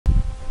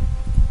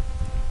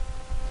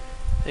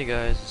Hey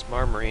guys, it's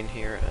Marine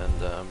here,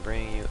 and I'm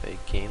bringing you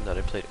a game that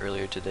I played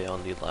earlier today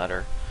on the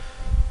ladder.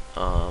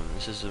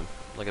 This is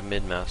like a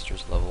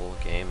mid-masters level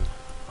game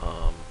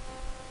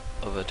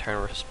of a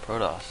Turn vs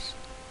Protoss,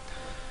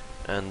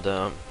 and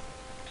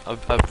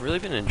I've really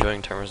been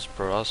enjoying Turn vs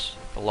Protoss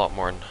a lot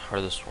more in Heart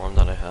of the Swarm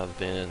than I have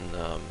been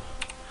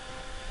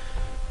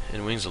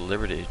in Wings of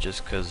Liberty,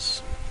 just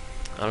because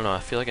I don't know. I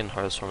feel like in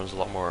Heart of the Swarm there's a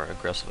lot more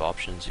aggressive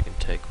options you can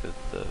take with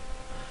the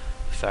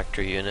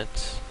factory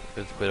units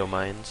with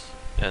Widowmines.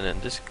 And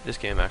in this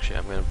game, actually,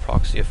 I'm going to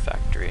proxy a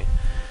factory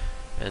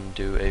and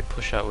do a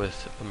push out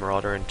with a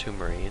Marauder and 2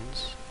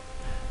 Marines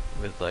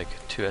with like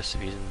 2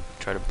 SCVs and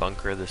try to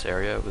bunker this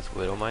area with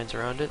Widow Mines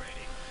around it.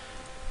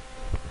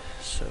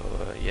 So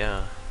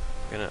yeah,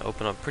 I'm going to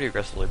open up pretty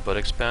aggressively, but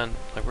expand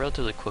like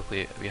relatively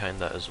quickly behind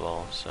that as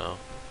well. So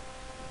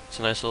it's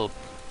a nice little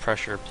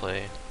pressure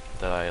play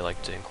that I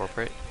like to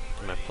incorporate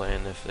in my play.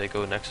 And if they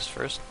go Nexus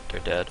first, they're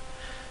dead.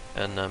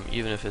 And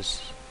even if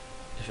it's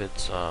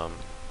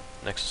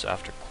Nexus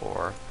after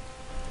core,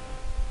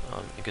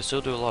 you can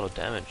still do a lot of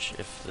damage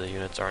if the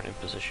units aren't in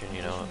position.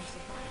 You know,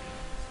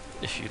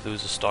 if you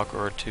lose a stalker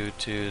or two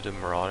to the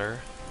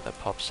Marauder,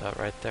 that pops out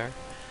right there,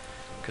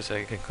 because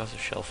I can cause a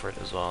shell for it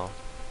as well,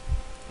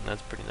 and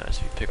that's pretty nice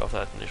if you pick off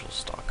that initial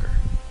stalker.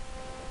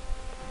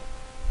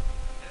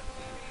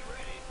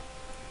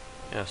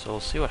 Yeah, so we'll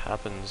see what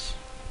happens.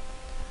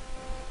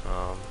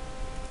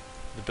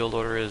 The build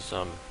order is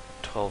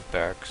 12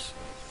 barracks,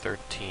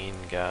 13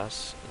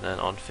 gas, and then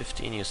on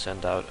 15 you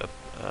send out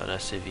an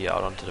SCV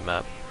out onto the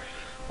map,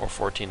 or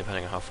 14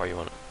 depending on how far you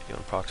want to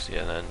proxy,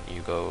 and then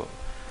you go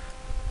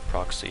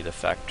proxy the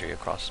factory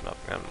across the map.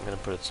 I'm going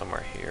to put it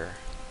somewhere here.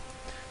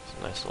 It's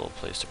a nice little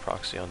place to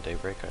proxy on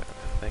Daybreak, I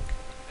think.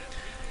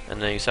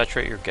 And then you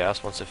saturate your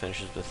gas once it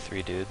finishes with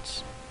 3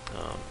 dudes.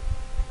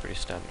 Pretty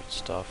standard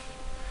stuff.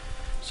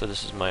 So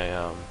this is my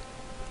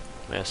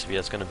my SCV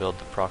that's going to build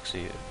the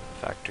proxy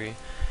factory.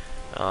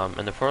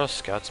 And the Protoss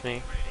scouts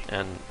me,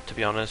 and to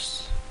be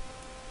honest,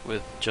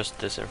 with just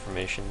this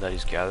information that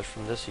he's gathered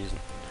from this,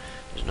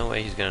 there's no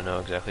way he's going to know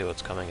exactly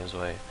what's coming his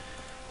way.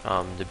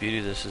 The beauty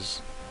of this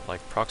is,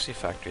 like, proxy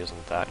factory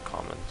isn't that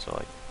common, so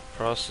like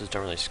Protoss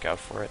don't really scout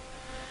for it.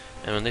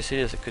 And when they see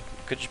this, it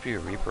could just be a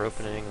Reaper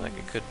opening, like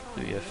it could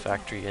be a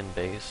factory in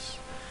base,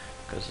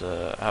 because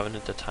I haven't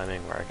hit the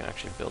timing where I can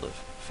actually build a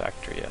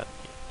factory yet,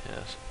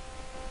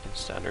 in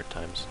standard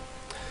times.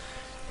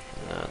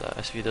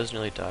 The SCV doesn't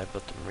really die,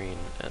 but the Marine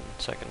and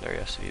secondary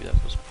SCV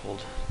that was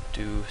pulled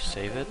do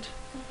save it.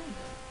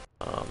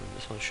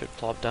 This one should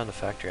plop down the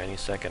factory any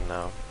second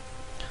now.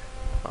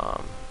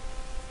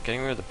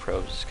 Getting rid of the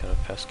probes is kind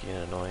of pesky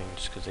and annoying,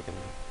 just because they can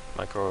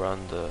micro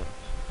around the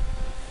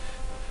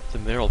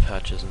mineral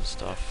patches and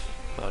stuff.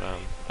 But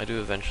I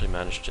do eventually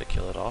manage to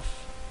kill it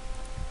off,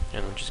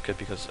 and which is good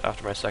because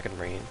after my second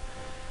Marine,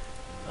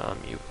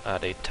 you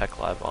add a tech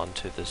lab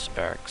onto this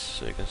barracks,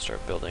 so you can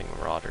start building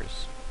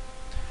Marauders.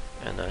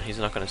 And he's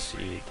not going to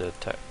see the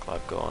tech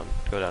lab go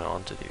down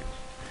onto the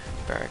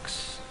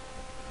barracks,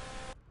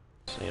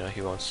 so you know he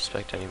won't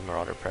suspect any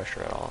Marauder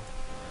pressure at all.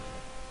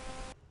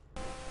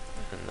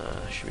 And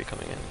should be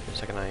coming in a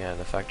second. Yeah,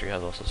 the factory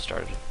has also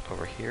started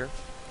over here.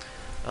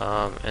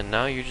 And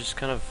now you just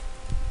kind of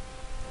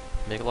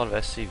make a lot of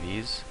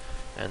SCVs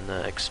and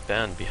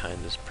expand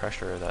behind this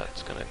pressure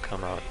that's going to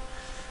come out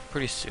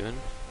pretty soon.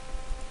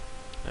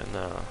 And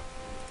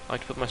I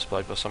like to put my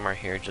supply depot somewhere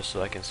here just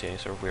so I can see any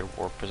sort of weird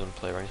warp prism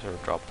play or any sort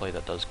of drop play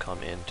that does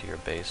come into your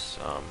base.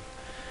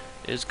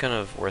 It is kind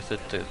of worth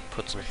it to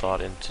put some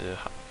thought into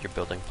your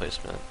building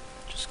placement,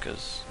 just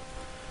because,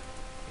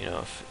 you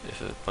know,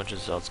 if a bunch of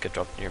Zelds get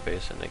dropped in your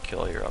base and they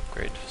kill your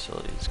upgrade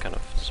facility, it's kind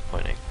of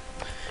disappointing.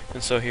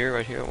 And so here,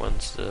 right here,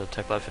 once the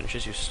tech lab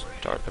finishes, you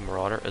start a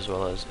Marauder as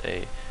well as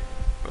the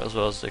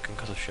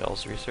concussive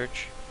shells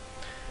research.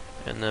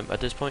 And then at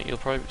this point, you'll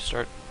probably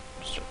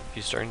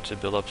be starting to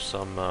build up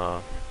some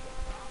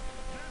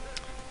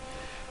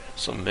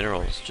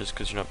minerals, just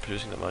because you're not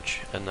producing that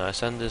much. And I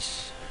send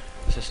this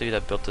SCV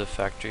that built the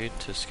factory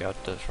to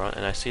scout the front,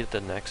 and I see that the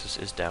Nexus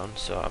is down,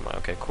 so I'm like,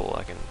 okay, cool,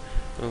 I can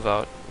move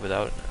out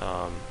without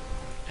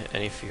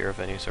any fear of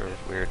any sort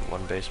of weird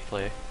one base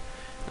play.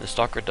 And the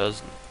Stalker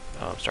does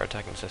start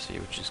attacking this SCV,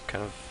 which is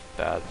kind of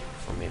bad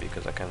for me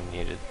because I kind of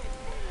needed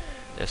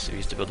the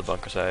SCVs to build the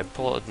bunker, so I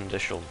pull an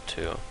additional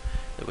 2.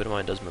 The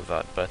Widowmine does move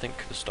out, but I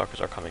think the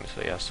Stalkers are coming,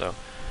 so yeah, so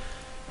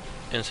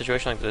in a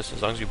situation like this,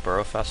 as long as you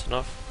burrow fast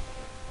enough,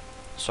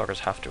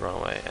 Stalkers have to run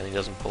away, and he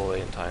doesn't pull away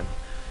in time.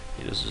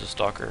 He loses a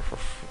Stalker for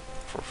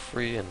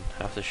free, and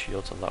half the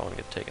shields on that one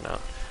get taken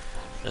out.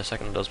 And the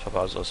second one does pop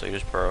out as well, so you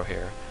just burrow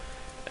here.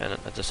 And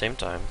at the same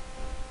time,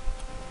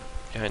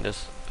 behind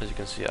this, as you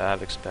can see, I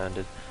have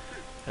expanded.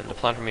 And the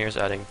plan from here is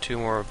adding 2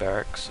 more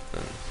barracks,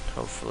 and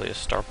hopefully a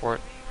starport,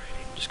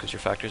 just because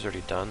your factory's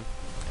already done.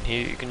 And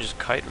here you can just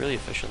kite really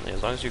efficiently.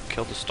 As long as you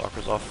kill the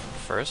Stalkers off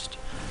first,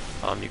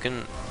 you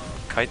can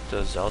kite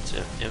the Zealots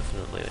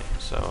infinitely.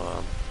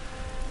 So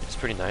it's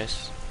pretty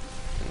nice.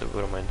 And the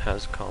Widowmine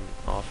has calmed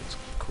off its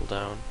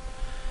cooldown.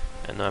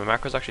 And my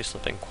macro is actually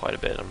slipping quite a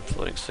bit. I'm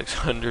floating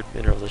 600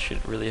 minerals. I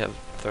should really have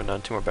thrown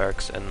down 2 more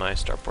barracks and my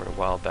starport a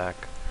while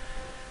back.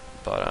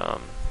 But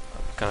I'm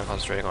kind of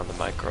concentrating on the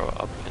micro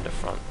up in the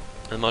front.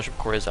 And the mothership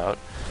core is out.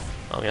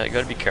 Yeah, you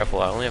gotta be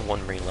careful. I only have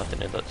 1 marine left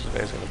in it. That's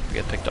guy's gonna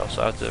get picked off.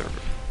 So I have to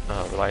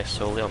rely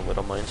solely on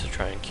Widowmine to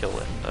try and kill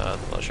it, the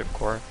mothership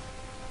core.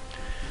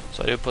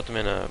 So I do put them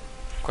in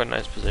quite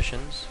nice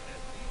positions.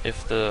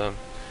 A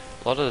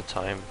lot of the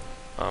time,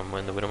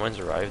 when the Widowmines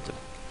arrive,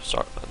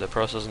 the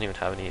Protoss doesn't even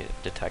have any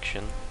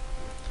detection.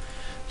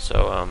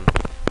 So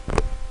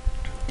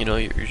you know,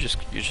 you're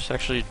just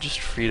actually just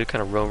free to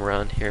kind of roam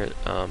around here,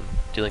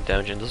 dealing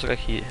damage. And it looks like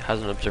he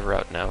has an observer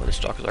out now. The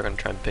stalkers are going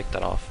to try and pick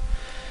that off.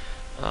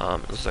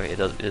 It looks like it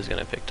is going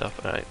to be picked up,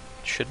 and I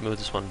should move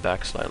this one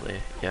back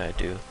slightly. Yeah, I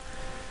do.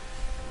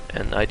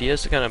 And the idea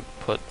is to kind of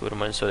put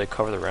Widowmine so they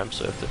cover the ramp,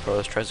 so if the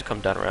Protoss tries to come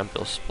down a ramp,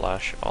 they'll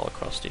splash all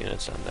across the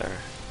units down there.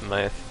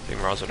 My 3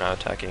 Marauders are now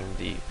attacking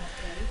the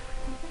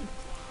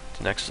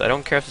Nexus. I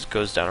don't care if this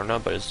goes down or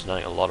not, but it's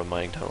denying a lot of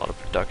mining time, a lot of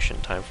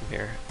production time from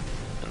here.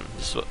 And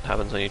this is what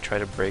happens when you try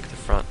to break the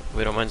front.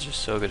 Widowmines are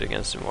so good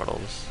against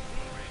Immortals.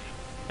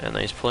 And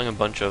then he's pulling a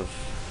bunch of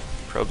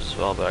probes as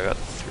well, but I got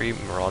 3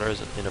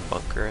 Marauders in a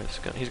bunker.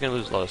 He's gonna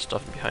lose a lot of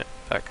stuff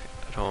back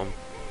at home.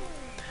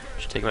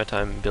 Just taking my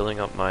time building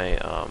up my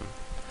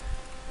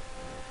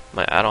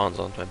my add-ons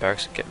onto my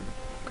barracks,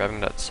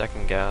 grabbing that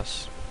second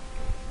gas.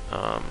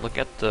 Look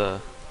at the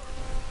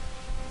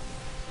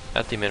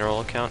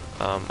mineral account.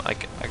 I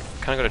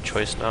kind of got a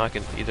choice now. I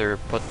can either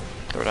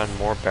throw down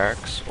more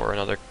barracks or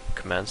another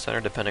command center,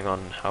 depending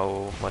on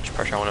how much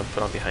pressure I want to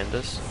put on behind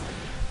this.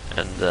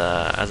 And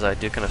as I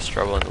do kind of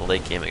struggle in the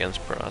late game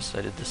against Protoss,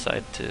 I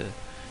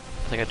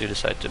think I do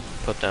decide to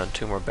put down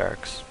 2 more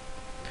barracks,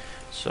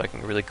 so I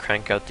can really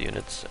crank out the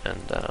units.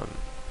 And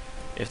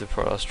if the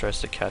Protoss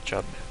tries to catch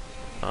up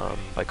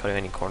by cutting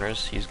any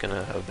corners, he's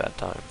gonna have a bad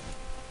time.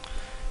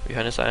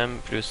 Behind us, I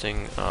am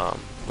producing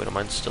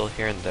Widowmine still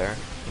here and there.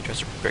 He tries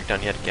to break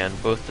down yet again.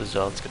 Both the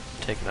Zealots get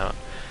taken out,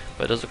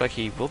 but it does look like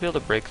he will be able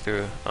to break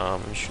through.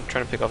 I'm just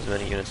trying to pick off as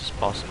many units as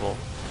possible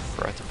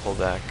before I have to pull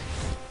back.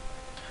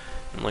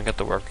 And look at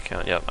the work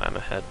count. Yep, I'm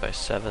ahead by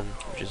 7,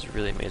 which is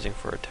really amazing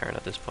for a Terran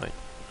at this point.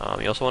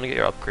 You also want to get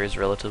your upgrades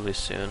relatively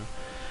soon.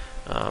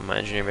 My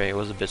engineering bay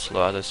was a bit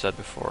slow, as I said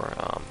before.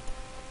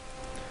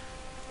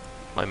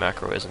 My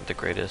macro isn't the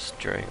greatest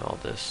during all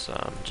this,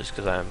 just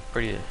because I'm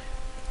pretty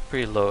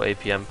low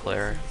APM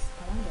player,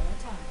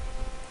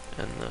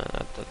 and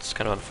that's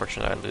kind of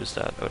unfortunate. I lose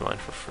that Widowmine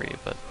for free,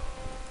 but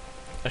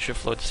I should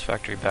float this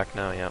factory back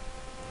now. Yeah,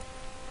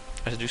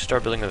 I should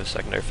start building a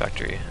secondary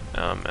factory,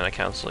 and I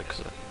cancel it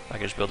because I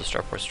can just build a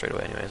starport straight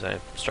away. Anyways, I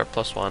start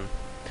 +1,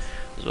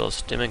 as well as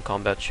stim and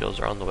combat shields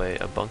are on the way.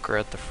 A bunker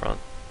at the front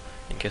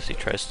in case he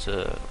tries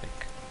to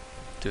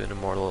do an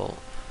immortal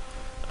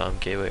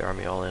gateway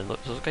army all in.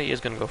 Looks like he is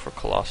going to go for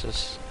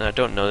Colossus, and I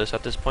don't know this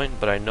at this point,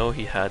 but I know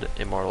he had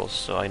Immortals,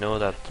 so I know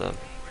that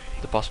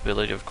the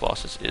possibility of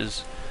Colossus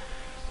is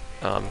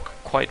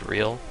quite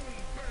real.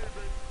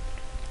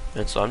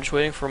 And so I'm just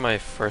waiting for my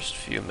first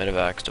few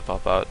medevacs to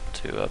pop out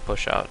to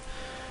push out.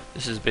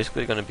 This is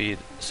basically going to be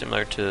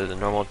similar to the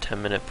normal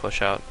 10-minute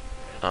push out,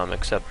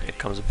 except it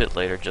comes a bit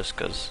later just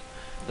because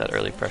that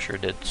early pressure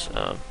did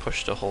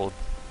push the whole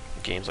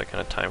game's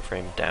kind of time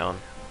frame down.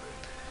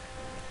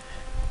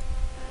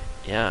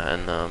 Yeah,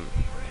 and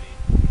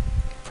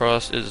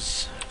Protoss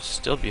is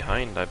still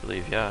behind, I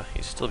believe. Yeah,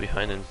 he's still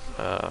behind in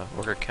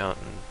worker count,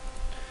 and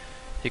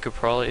he could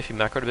probably, if he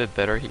macroed a bit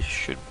better, he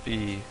should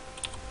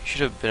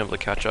have been able to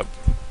catch up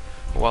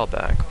a while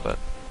back. But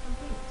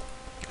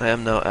I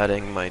am now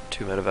adding my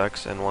 2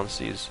 medevacs, and once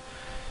these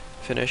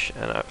finish,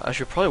 and I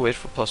should probably wait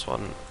for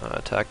 +1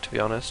 attack, to be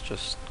honest,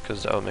 just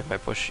because that will make my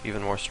push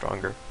even more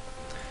stronger.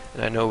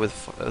 And I know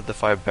with the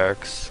 5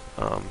 barracks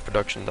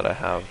production that I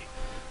have,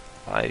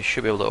 I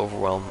should be able to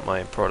overwhelm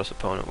my Protoss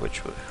opponent,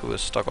 who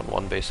was stuck on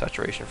 1 base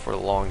saturation for the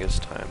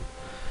longest time.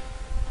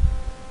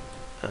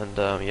 And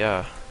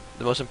yeah,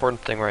 the most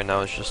important thing right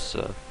now is just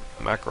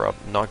macro up,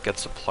 not get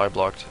supply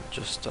blocked.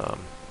 Just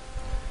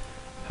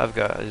have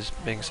guys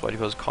making supply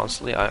depots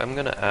constantly. I'm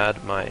gonna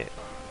add my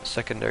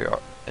secondary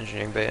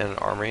engineering bay and an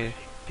armory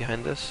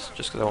behind this,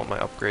 just because I want my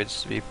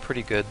upgrades to be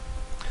pretty good.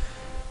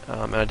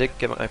 And I did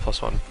get my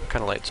 +1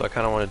 kind of late, so I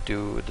kind of want to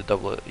do the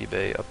double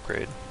eBay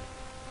upgrade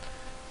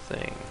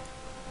thing.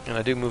 And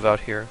I do move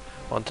out here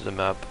onto the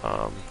map.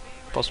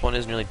 +1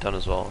 is nearly done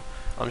as well.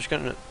 I'm just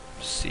gonna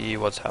see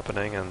what's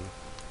happening and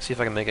see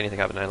if I can make anything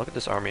happen. I look at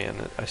this army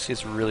and I see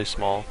it's really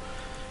small,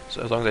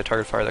 so as long as I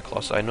target fire the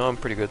Colossus, I know I'm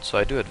pretty good, so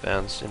I do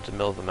advance into the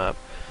middle of the map.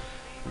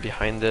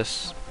 Behind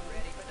this,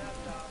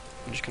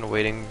 I'm just kind of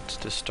waiting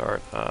to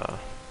start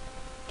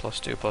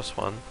 +2,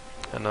 +1,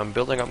 and I'm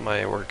building up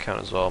my worker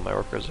count as well. My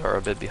workers are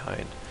a bit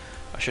behind.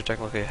 I should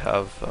technically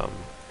have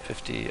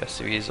 50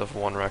 SCVs of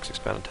 1 Rax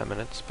expand in 10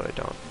 minutes, but I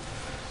don't.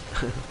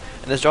 And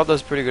this drop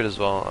does pretty good as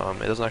well.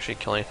 It doesn't actually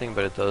kill anything,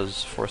 but it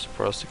does force the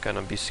Protoss to kind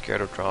of be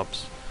scared of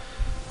drops.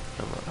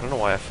 I don't know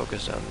why I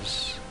focused on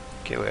this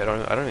gateway. I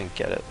don't even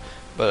get it.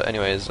 But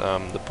anyways,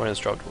 the point of this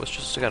drop was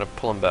just to kind of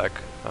pull him back,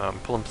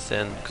 pull him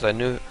thin, because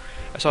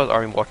I saw his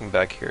army walking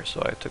back here,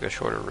 so I took a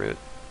shorter route.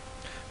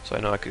 So I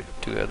know I could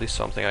do at least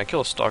something. I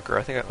killed a stalker.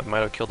 I think I might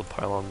have killed a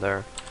pylon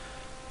there,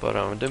 but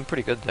doing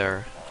pretty good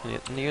there.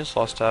 In the units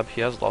lost tab,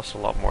 he has lost a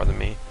lot more than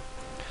me,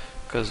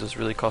 because his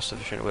really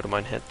cost-efficient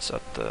Widowmine hits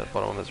at the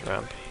bottom of his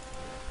ramp.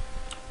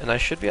 And I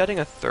should be adding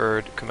a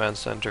third command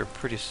center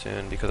pretty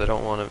soon, because I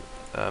don't want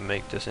to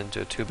make this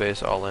into a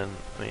 2-base all-in.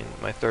 I mean,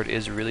 my third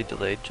is really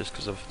delayed just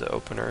because of the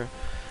opener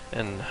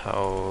and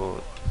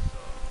how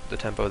the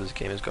tempo of this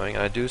game is going.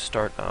 And I do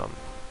start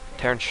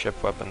Terran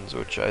ship weapons,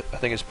 which I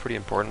think is pretty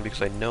important,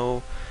 because I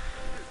know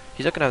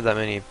he's not going to have that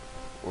many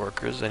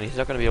workers, and he's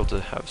not going to be able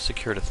to have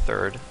secured a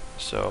third.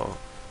 So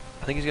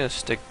I think he's going to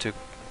stick to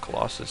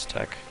Colossus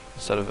tech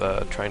instead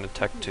of trying to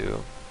tech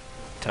to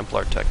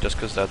Templar tech, just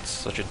because that's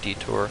such a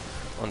detour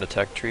on the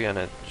tech tree, and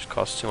it just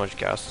costs too much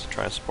gas to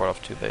try and support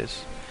off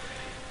 2-base.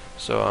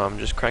 So I'm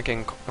just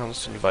cranking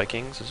constant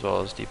Vikings as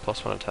well as the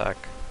 +1 attack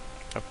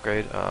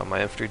upgrade.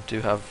 My infantry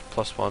do have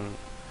 +1,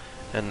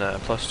 and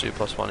 +2,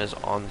 +1 is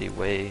on the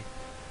way.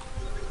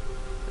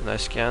 And I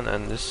scan,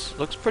 and this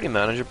looks pretty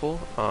manageable.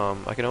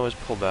 I can always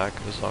pull back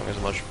as long as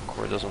much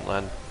core doesn't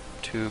land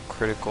too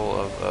critical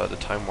of the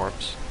time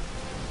warps.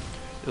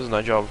 It was a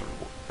nice job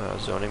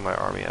zoning my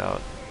army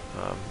out.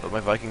 But my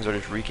Vikings are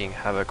just wreaking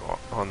havoc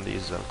on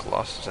these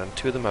Colossus, and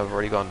 2 of them have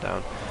already gone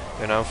down.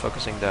 They're now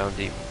focusing down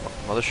the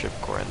mothership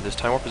core, and this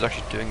time warp is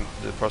actually doing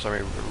the Protoss army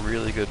a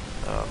really good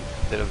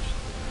bit of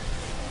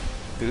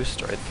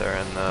boost right there.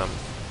 And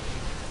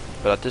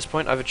but at this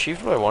point, I've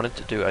achieved what I wanted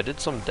to do. I did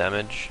some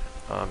damage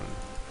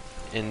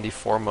in the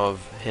form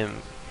of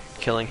him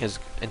killing his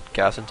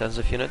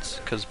gas-intensive units,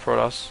 because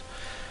Protoss,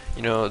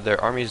 you know, their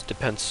armies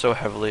depend so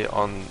heavily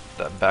on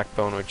that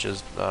backbone, which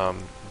is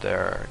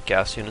their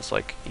gas units,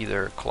 like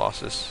either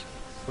Colossus,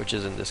 which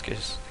is in this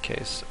case the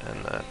case,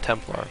 and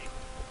Templar.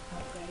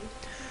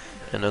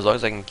 And as long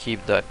as I can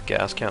keep that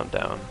gas count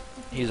down,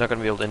 he's not going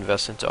to be able to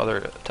invest into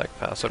other tech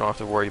paths, so I don't have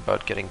to worry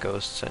about getting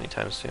ghosts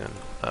anytime soon.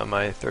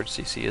 My third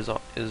CC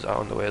is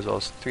on the way, as well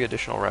as 3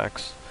 additional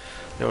racks.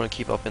 I want to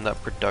keep up in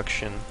that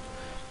production.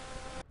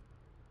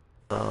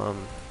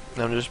 I'm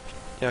just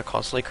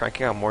constantly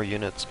cranking out more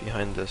units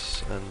behind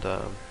this, and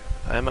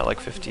I am at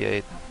like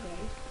 58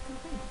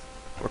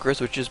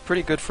 workers, which is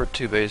pretty good for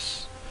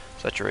 2-base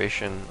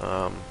saturation.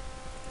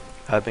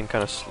 I've been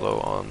kind of slow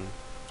on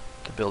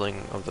the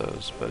building of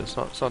those, but it's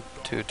not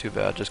too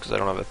bad, just because I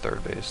don't have a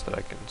 3rd base that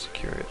I can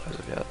secure it as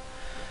of yet.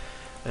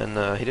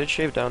 And he did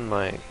shave down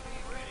my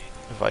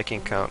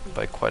Viking count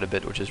by quite a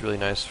bit, which is really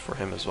nice for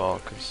him as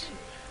well, because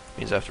it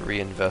means I have to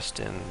reinvest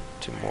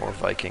into more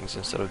Vikings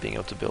instead of being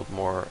able to build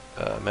more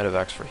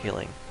medevacs for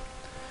healing.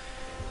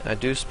 And I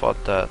do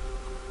spot that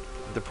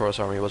the Protoss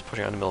army was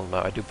pushing on the middle of the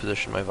map. I do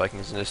position my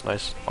Vikings in this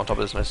nice, on top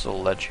of this nice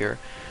little ledge here,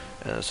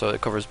 so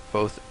it covers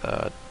both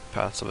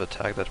paths of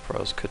attack that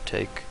Protoss could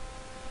take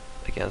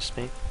against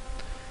me.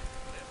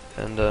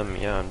 And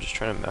yeah, I'm just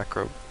trying to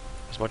macro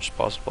as much as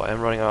possible. I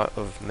am running out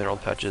of mineral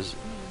patches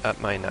at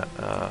my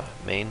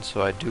main,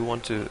 so I do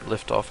want to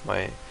lift off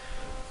my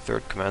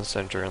 3rd command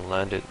center and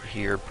land it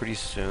here pretty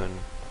soon.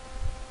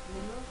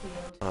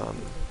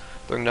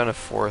 Throwing down a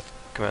 4th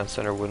command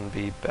center wouldn't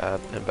be a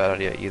bad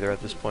idea either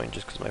at this point,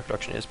 just because my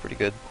production is pretty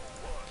good.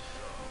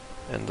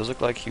 And those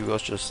look like he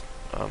was just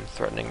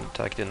threatening the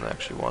attack. He didn't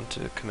actually want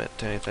to commit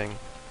to anything.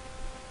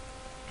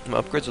 My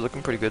upgrades are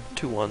looking pretty good,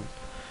 2-1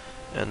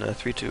 and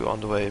 3-2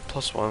 on the way.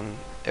 +1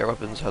 air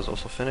weapons has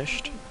also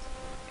finished.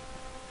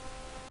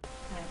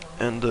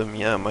 And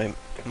yeah, my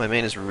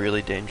main is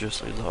really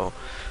dangerously low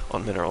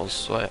on minerals,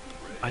 so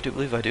I do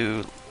believe I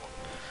do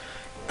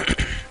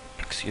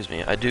excuse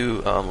me, I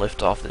do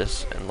lift off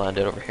this and land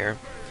it over here.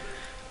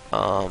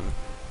 I'm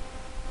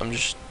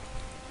just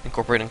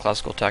incorporating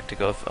classical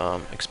tactic of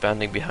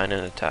expanding behind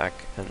an attack,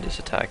 and this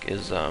attack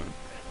is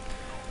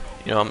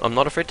you know, I'm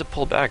not afraid to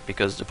pull back,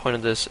 because the point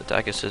of this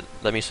attack is to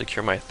let me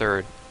secure my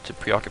 3rd, to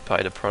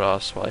preoccupy the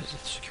Protoss while I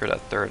secure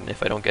that 3rd, and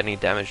if I don't get any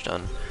damage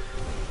done,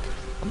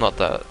 I'm not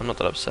that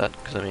upset,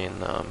 because I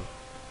mean,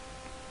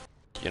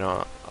 you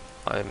know,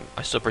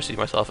 I still perceive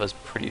myself as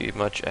pretty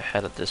much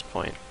ahead at this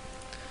point.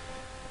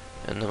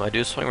 And I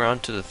do swing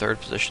around to the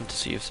 3rd position to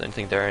see if there's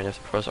anything there, and if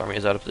the Protoss army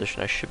is out of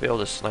position, I should be able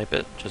to snipe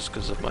it, just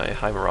because of my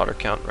high marauder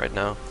count right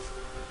now.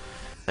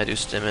 I do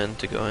stim in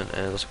to go in,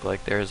 and it looks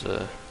like there's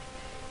a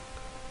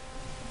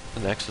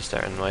nexus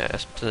there, and I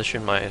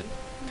position my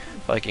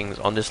Vikings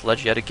on this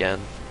ledge yet again,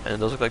 and it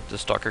does look like the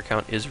stalker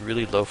count is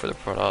really low for the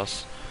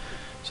Protoss,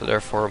 so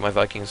therefore my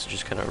Vikings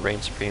just kind of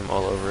reign supreme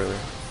all over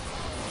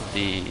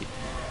the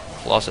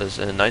Colossus,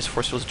 and nice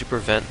force fields do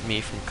prevent me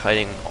from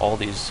kiting all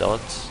these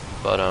zealots,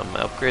 but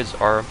my upgrades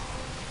are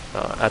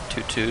at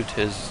 2-2 to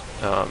his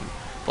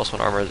 +1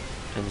 armor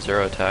and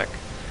 0 attack,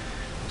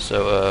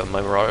 so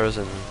my Marauders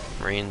and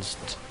Marines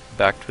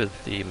backed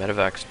with the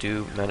medevacs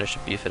do manage to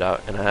beef it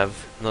out, and I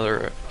have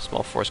another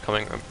small force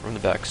coming from the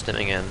back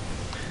stimming in,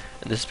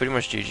 and this is pretty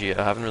much GG.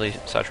 I haven't really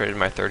saturated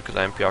my 3rd because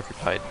I am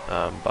preoccupied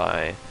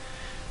by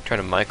trying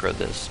to micro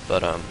this,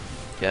 but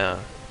yeah,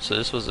 so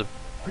this was a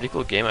Pretty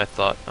cool game, I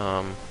thought.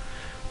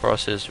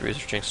 Protoss is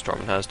researching Storm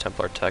and has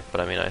Templar tech, but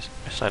I mean, I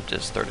sniped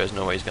his third. There's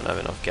no way he's gonna have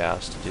enough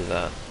gas to do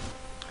that.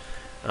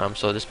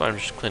 So at this point, I'm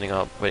just cleaning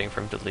up, waiting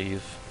for him to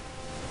leave.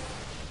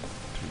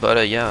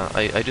 But yeah,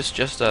 I just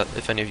suggest that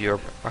if any of you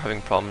are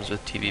having problems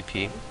with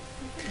TvP,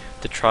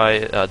 to try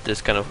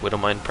this kind of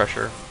Widowmine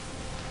pressure.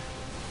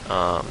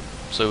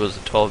 So it was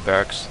 12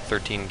 barracks,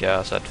 13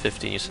 gas. At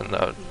 15, you send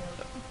out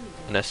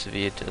an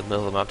SCV to the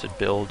middle of the map to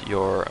build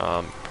your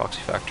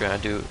proxy factory. And I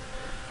do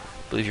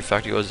believe your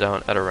factory goes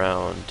down at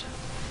around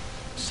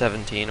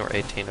 17 or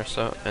 18 or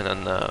so, and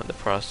then the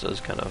Protoss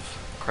does kind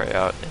of cry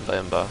out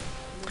imba,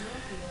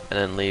 and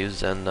then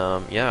leaves. And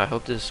yeah, I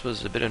hope this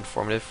was a bit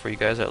informative for you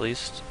guys at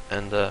least,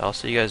 and I'll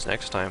see you guys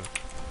next time.